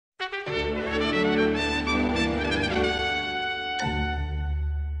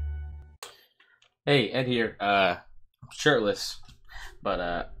Hey, Ed here. I'm shirtless,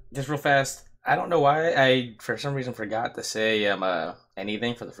 but just real fast. I don't know why I, for some reason, forgot to say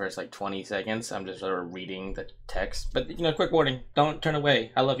anything for the first like 20 seconds. I'm just sort of reading the text, but quick warning: don't turn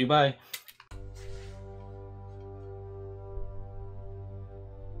away. I love you. Bye.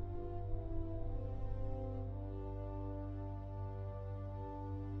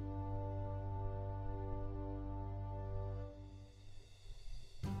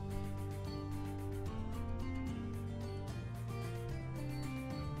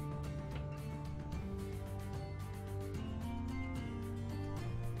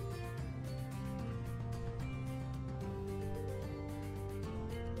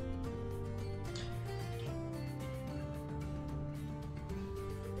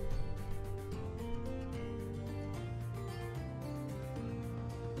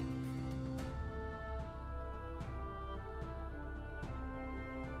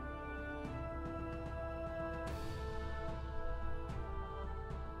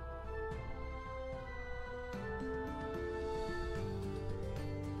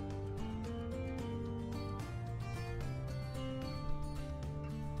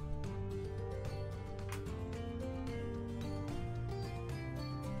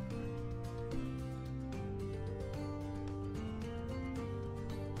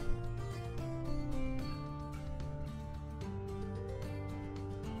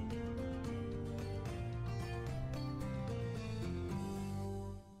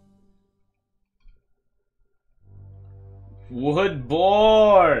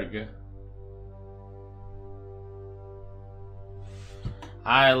 Woodborg.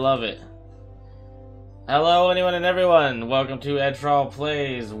 I love it. Hello, anyone and everyone. Welcome to Edtrawl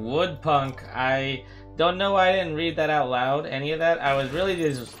Plays WoodPunk. I don't know why I didn't read that out loud. Any of that? I was really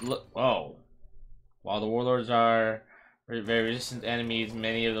just oh. While the warlords are very resistant to enemies,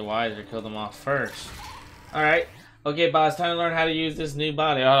 many of the wiser kill them off first. Alright. Okay, boss, time to learn how to use this new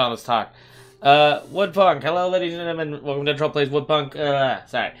body. Hold on, let's talk. WoodPunk. Hello, ladies and gentlemen. Welcome to Edtrawl Plays WoodPunk.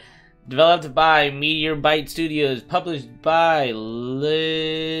 Sorry. Developed by Meteor Byte Studios, published by Libredia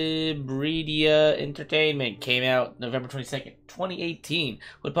Entertainment, came out November 22nd, 2018.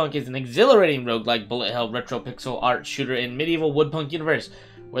 Woodpunk is an exhilarating roguelike bullet hell retro pixel art shooter in medieval woodpunk universe,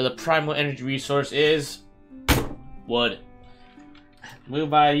 where the primal energy resource is wood. Move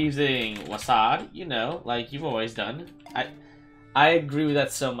by using Wasad, like you've always done. I agree with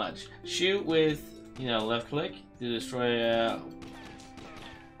that so much. Shoot with, left click to destroy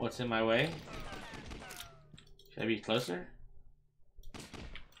what's in my way? Should I be closer?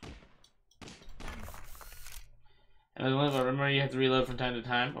 And remember you have to reload from time to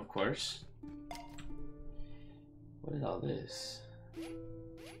time, of course. What is all this?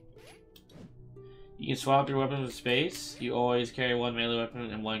 You can swap your weapons with space. You always carry one melee weapon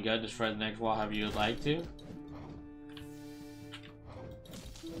and one gun. Destroy the next wall however you would like to.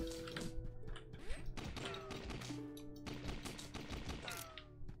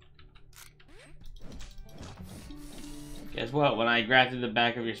 Guess what? When I grabbed the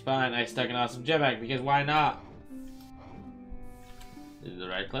back of your spine, I stuck an awesome jetpack because why not? This is the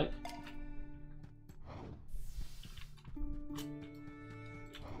right click.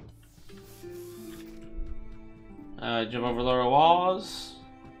 Jump over lower walls.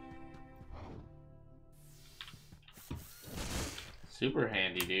 Super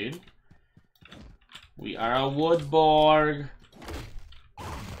handy, dude. We are a woodborg.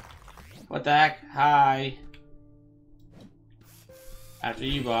 What the heck? Hi. After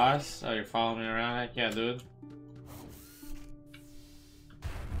you, boss. Oh, you're following me around? Heck yeah, dude.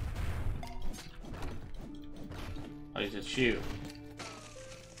 Oh, you said shoot.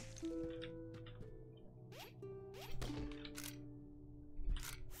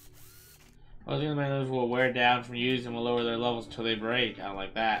 Most of the menus will wear down from use and will lower their levels until they break. I don't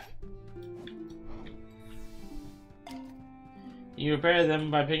like that. You repair them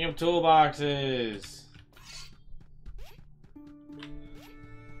by picking up toolboxes.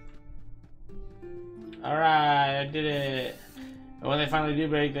 Alright, I did it. And when they finally do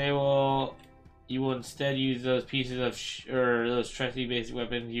break, you will instead use those pieces of those trusty basic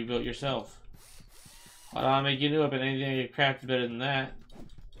weapons you built yourself. Well, I'll make you a new weapon. Anything you craft is better than that.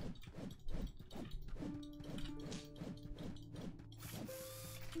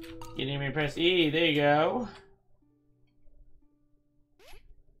 You need me to press E. There you go.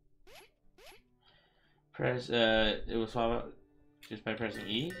 Press, it will swap out just by pressing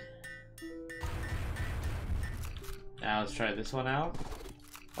E. Now let's try this one out.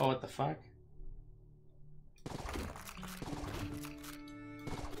 Oh, what the fuck?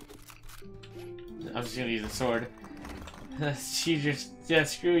 I'm just gonna use the sword. She just, yeah,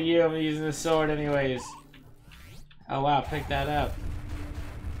 screw you, I'm using the sword anyways. Oh wow, pick that up.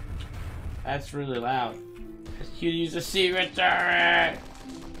 That's really loud. You use a secret turret!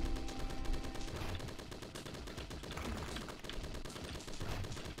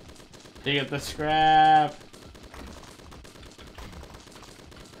 To get the scrap!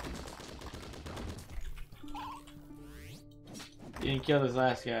 You didn't kill this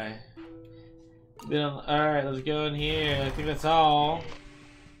last guy. Alright, let's go in here. I think that's all.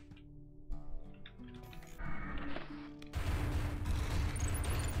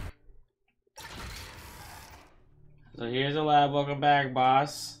 So here's a lab. Welcome back,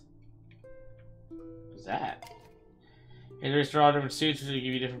 boss. What's that? Here's restore all different suits, which will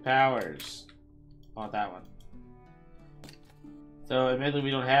give you different powers. I want that one. So admittedly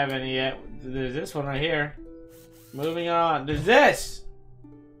we don't have any yet. There's this one right here. Moving on. There's this!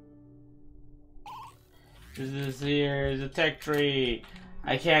 This here is a tech tree.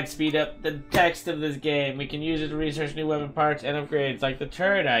 I can't speed up the text of this game. We can use it to research new weapon parts and upgrades like the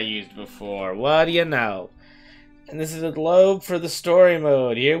turret I used before. What do you know? And this is a globe for the story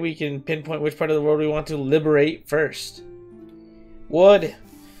mode. Here we can pinpoint which part of the world we want to liberate first. Wood.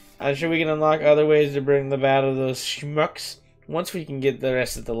 I'm sure we can unlock other ways to bring the battle to those schmucks once we can get the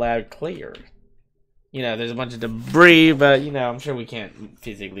rest of the lab cleared. You know, there's a bunch of debris, but, you know, I'm sure we can't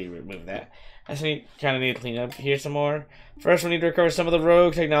physically remove that. I just kind of need to clean up here some more. First, we need to recover some of the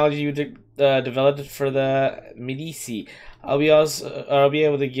rogue technology you developed for the Medici. I'll be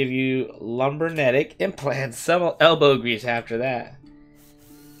able to give you lumbernetic implants, some elbow grease after that.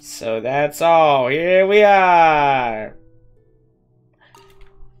 So that's all. Here we are.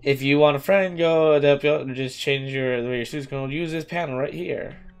 If you want a friend, go to help you out and just change the way your suit's going to use this panel right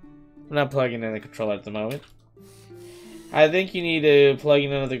here. I'm not plugging in the controller at the moment. I think you need to plug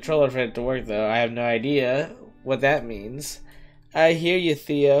in another controller for it to work, though. I have no idea what that means. I hear you,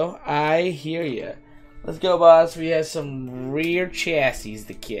 Theo. I hear you. Let's go, boss. We have some rear chassis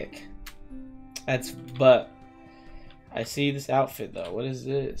to kick. That's but. I see this outfit, though. What is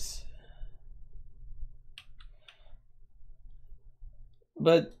this?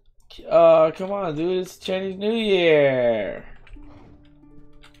 But, come on, dude. It's Chinese New Year.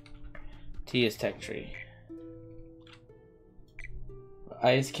 T is tech tree.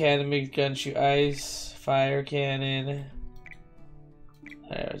 Ice cannon makes gun shoot ice. Fire cannon.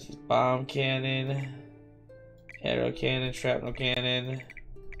 There's this bomb cannon. Arrow cannon. Shrapnel cannon.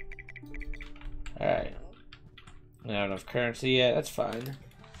 Alright. Not enough currency yet. That's fine.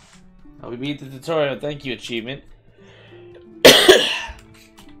 Oh, we beat the tutorial. Thank you, achievement. I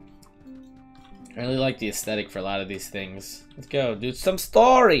really like the aesthetic for a lot of these things. Let's go. Do some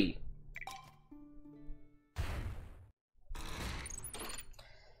story.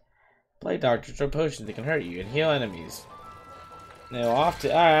 Play doctor, throw potions that can hurt you and heal enemies. Now off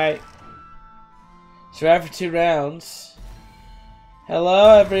to alright. Survive for 2 rounds.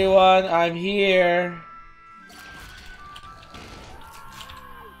 Hello everyone, I'm here.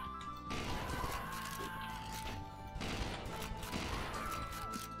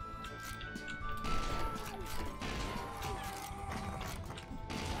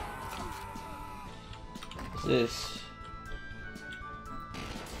 What's this?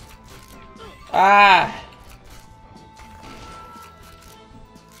 Ah!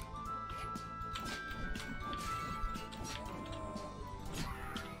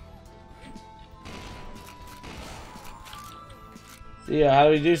 Theo, how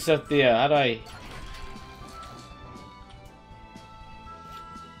do we do stuff, Theo? How do I...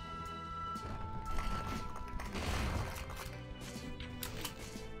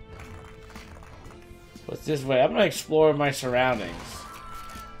 What's this way? I'm gonna explore my surroundings.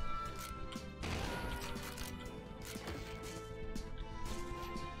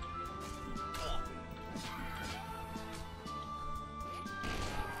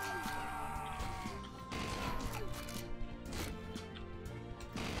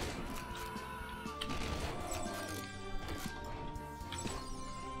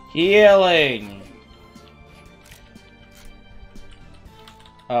 Healing!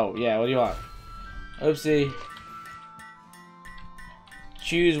 Oh, yeah, what do you want? Oopsie.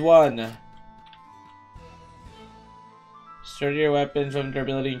 Choose one. Sturdier weapons from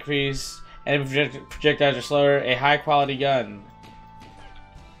durability increase. And projectiles are slower. A high quality gun.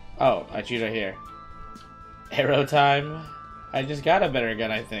 Oh, I choose right here. Arrow time. I just got a better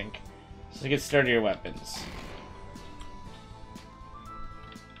gun, I think. So let's get sturdier weapons.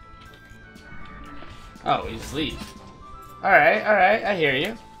 Oh, you sleep. Alright, I hear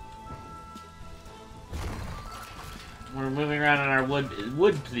you. We're moving around on our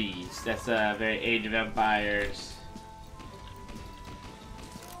wood please. That's very Age of Empires.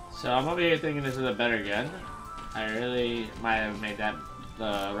 So I'm over here thinking this is a better gun. I really might have made that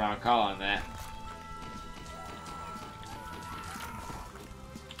the wrong call on that.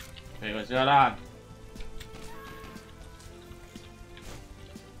 Wait, what's going on?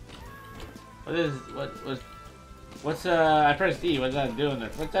 What's I pressed E, what's that doing there?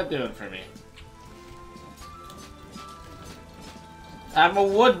 What's that doing for me? I'm a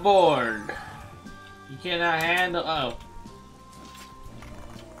woodborg. You cannot handle, oh.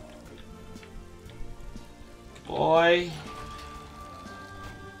 Boy.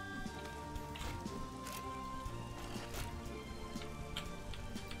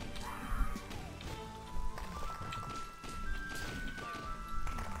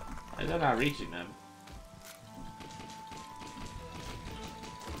 I'm not reaching them.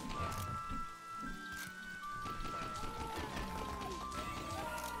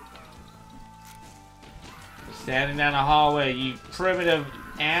 Standing down the hallway, you primitive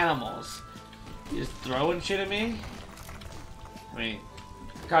animals. You just throwing shit at me? I mean,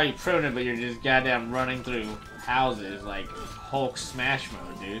 I call you primitive, but you're just goddamn running through houses like Hulk smash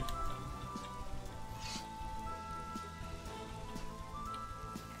mode, dude.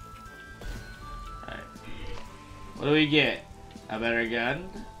 Alright. What do we get? A better gun.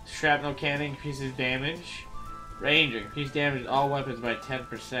 Shrapnel cannon increases damage. Ranger, increase damage to all weapons by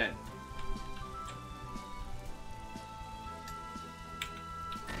 10%.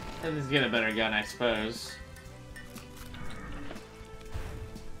 Let's get a better gun, I suppose.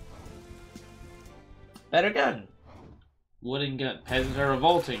 Better gun! Wooden gun. Peasants are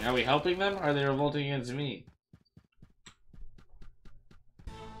revolting. Are we helping them? Or are they revolting against me?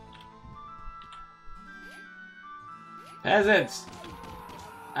 Peasants!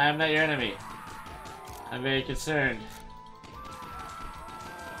 I am not your enemy. I'm very concerned.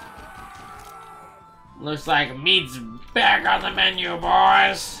 Looks like meat's back on the menu,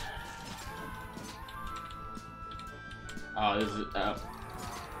 boys! Oh, this is,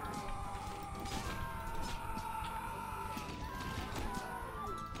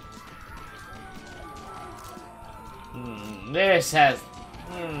 This has,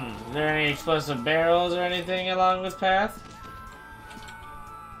 is there any explosive barrels or anything along this path?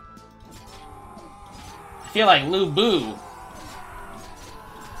 I feel like Lou Boo.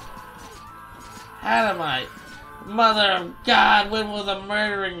 Adamite, mother of God, when will the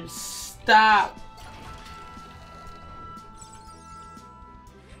murdering stop?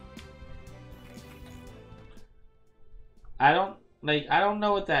 I don't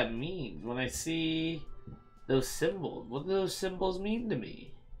know what that means when I see those symbols. What do those symbols mean to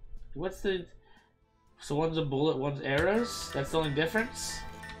me? What's the... So one's a bullet, one's arrows? That's the only difference?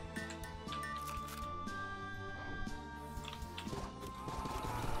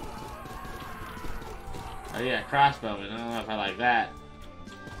 Oh yeah, crossbowman. I don't know if I like that.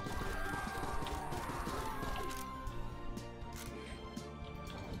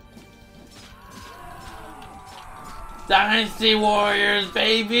 Dynasty Warriors,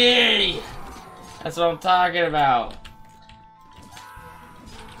 baby! That's what I'm talking about.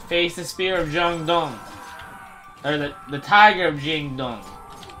 Face the spear of Jingdong. Or the tiger of Jingdong.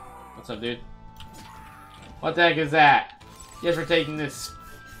 What's up, dude? What the heck is that? Yes, we're taking this.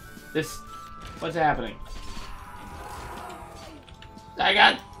 What's happening?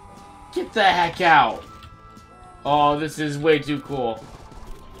 Get the heck out. Oh, this is way too cool.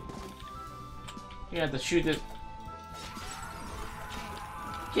 You have to shoot this.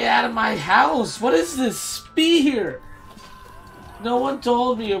 Get out of my house! What is this spear? No one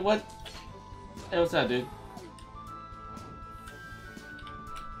told me what... Hey, what's that, dude?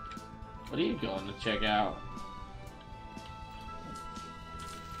 What are you going to check out?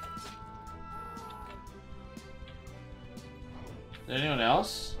 Is there anyone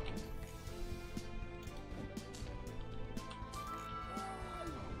else?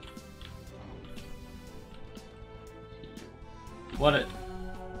 What it...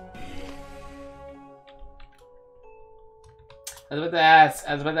 I was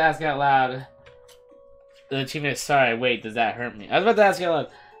about to ask out loud. The achievement is sorry, wait, does that hurt me? I was about to ask out loud.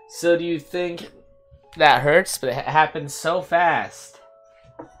 So do you think that hurts? But it happened so fast.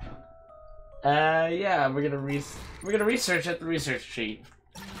 Yeah, we're gonna research at the research sheet.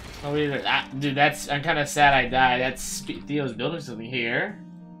 Oh, dude, I'm kinda sad I died. That's Theo's building something here.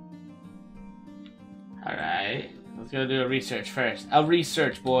 Alright. Let's go do a research first. A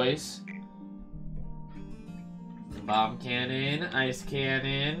research, boys. Bomb cannon, ice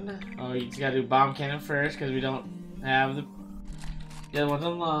cannon. Oh, you just gotta do bomb cannon first because we don't have the other ones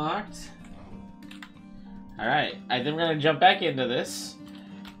unlocked. Alright, I think we're gonna jump back into this.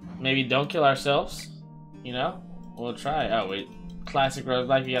 Maybe don't kill ourselves. You know? We'll try. Oh, wait. classic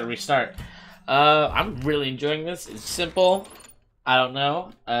roguelike, you gotta restart. I'm really enjoying this. It's simple. I don't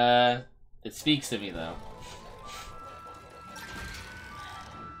know. It speaks to me though.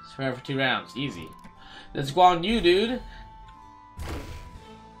 Swear for 2 rounds. Easy. Let's go on you, dude.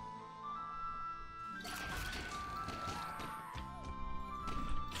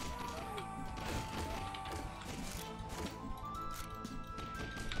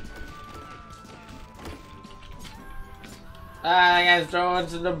 Ah, that guy's throwing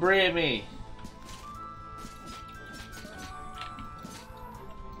some debris at me.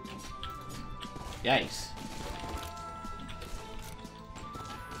 Yikes.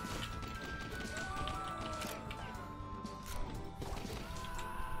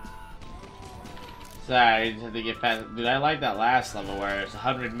 Sorry, I just had to get past. Dude, I like that last level where it's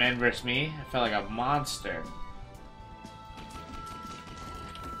 100 men versus me. I felt like a monster.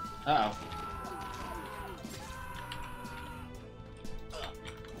 Uh-oh.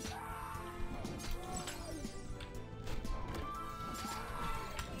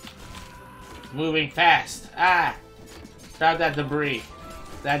 Moving fast. Ah! Grab that debris.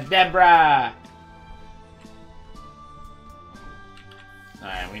 That Debra!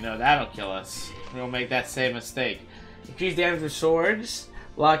 Alright, we know that'll kill us. We won't make that same mistake. Increase damage with swords.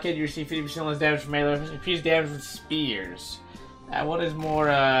 Blockade, you receive 50% less damage from melee weapons. Increase damage with spears. That one is more,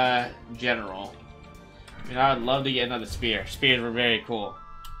 general. I mean, I would love to get another spear. Spears were very cool.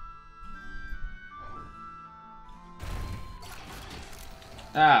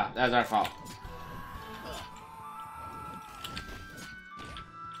 Ah, that was our fault.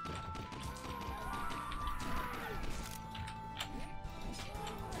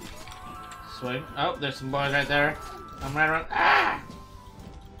 Swing. Oh, there's some boys right there. I'm right around. Ah!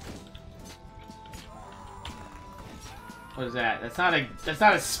 What is that? That's not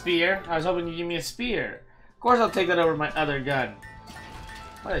a spear. I was hoping you'd give me a spear. Of course I'll take that over my other gun.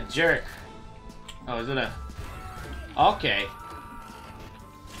 What a jerk. Oh, is it a... Okay.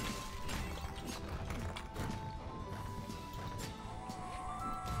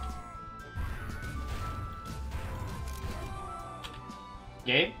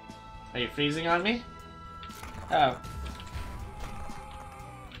 Gabe? Are you freezing on me? Oh.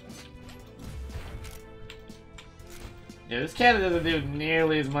 Yeah, this cannon doesn't do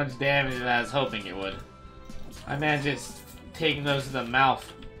nearly as much damage as I was hoping it would. My man just taking those to the mouth.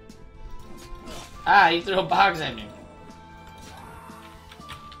 Ah, he threw a box at me.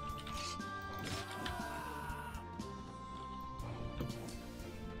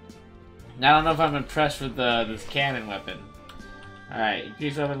 I don't know if I'm impressed with this cannon weapon. Alright,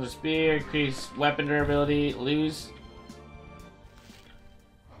 increase weapon with spear, increase weapon durability, lose.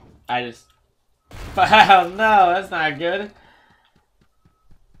 I just... Wow, no, that's not good.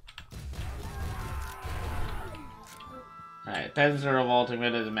 Alright, peasants are revolting, but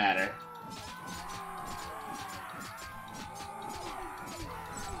it doesn't matter.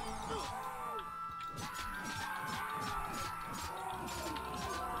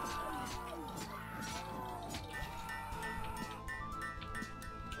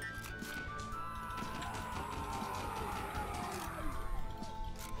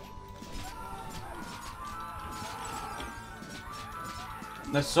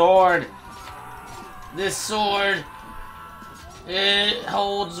 The sword! This sword! It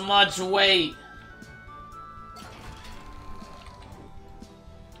holds much weight!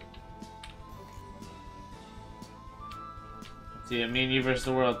 See, me and you versus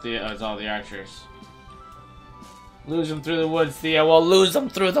the world, Theo. Oh, it's all the archers. Lose them through the woods, Theo. We'll lose them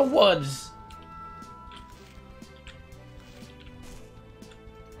through the woods!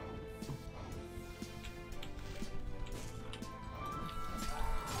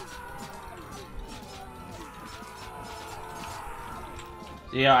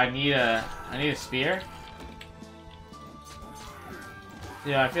 Yeah, I need a spear.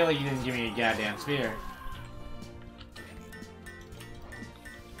 Yeah, I feel like you didn't give me a goddamn spear.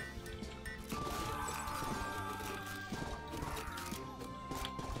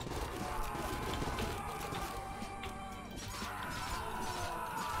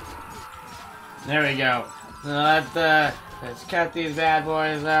 There we go. Let's cut these bad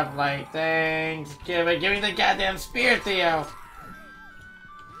boys up like things. Give me the goddamn spear, Theo.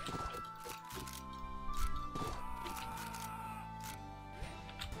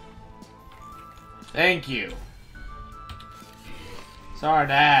 Thank you. It's hard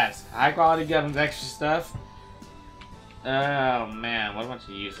to ask. High quality guns, extra stuff. Oh man, what a bunch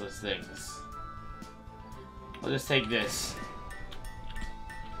of useless things. We'll just take this.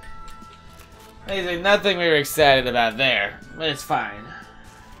 There's nothing we were excited about there, but it's fine.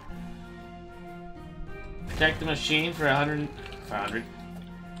 Protect the machine for 500.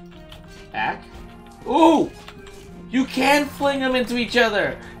 Back. Ooh! You can fling them into each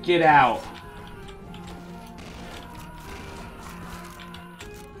other! Get out.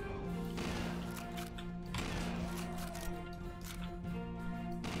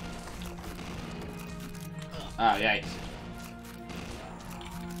 Oh, yikes.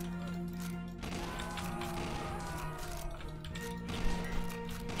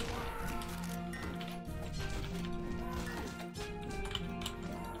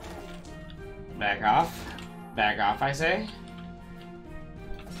 Back off. Back off, I say.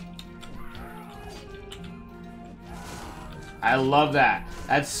 I love that.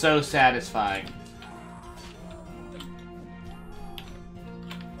 That's so satisfying.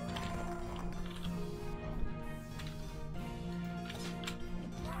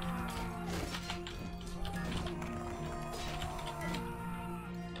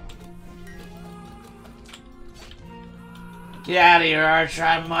 Get out of here, Archer.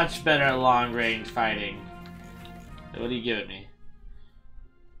 I'm much better at long-range fighting. What are you giving me?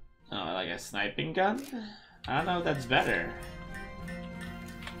 Oh, like a sniping gun? I don't know if that's better.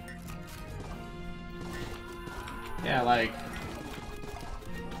 Yeah, like...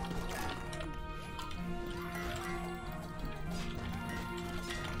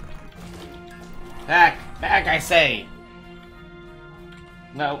 Back! Back, I say!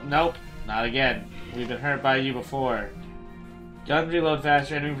 No, nope. Not again. We've been hurt by you before. Guns reload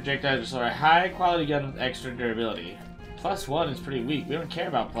faster, enemy projectiles are slower. High quality gun with extra durability. +1 is pretty weak. We don't care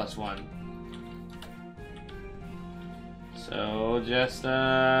about +1. So just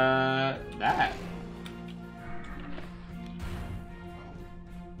that.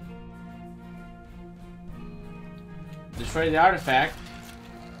 Destroy the artifact.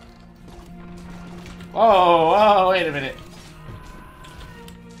 Whoa, whoa, wait a minute.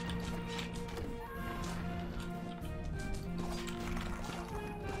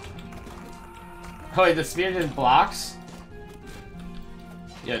 Oh wait, the spear just blocks?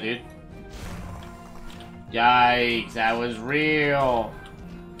 Yeah, dude. Yikes, that was real.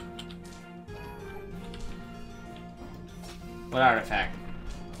 What artifact?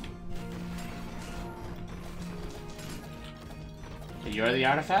 You're the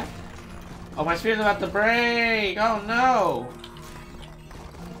artifact? Oh, my spear's about to break! Oh no!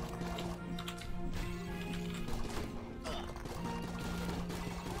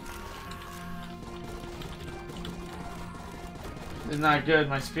 This is not good.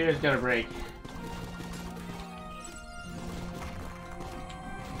 My spear's gotta break.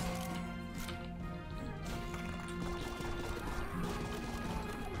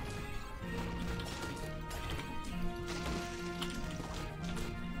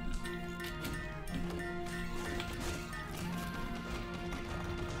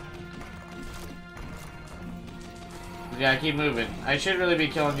 Yeah, keep moving. I should really be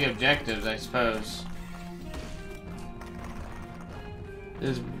killing the objectives, I suppose.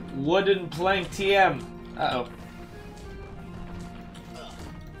 This wooden plank TM. Uh-oh.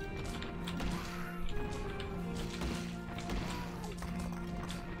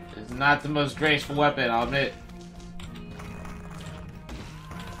 It's not the most graceful weapon, I'll admit.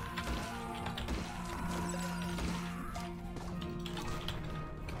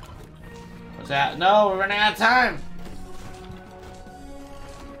 What's that? No, we're running out of time!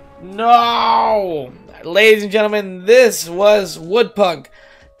 No! Ladies and gentlemen, this was WoodPunk,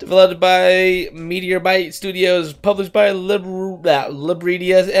 developed by Meteorbyte Studios, published by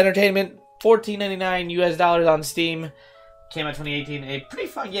Libredia's Entertainment, $14.99 US on Steam. Came out 2018. A pretty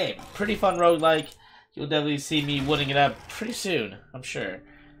fun game, pretty fun roguelike. You'll definitely see me wooding it up pretty soon, I'm sure.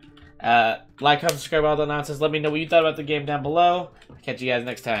 Like, comment, subscribe, all the nonsense. Let me know what you thought about the game down below. Catch you guys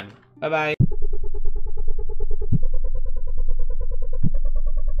next time. Bye bye.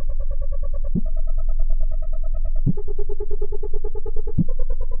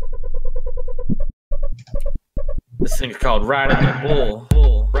 This thing's called Riding the Bull.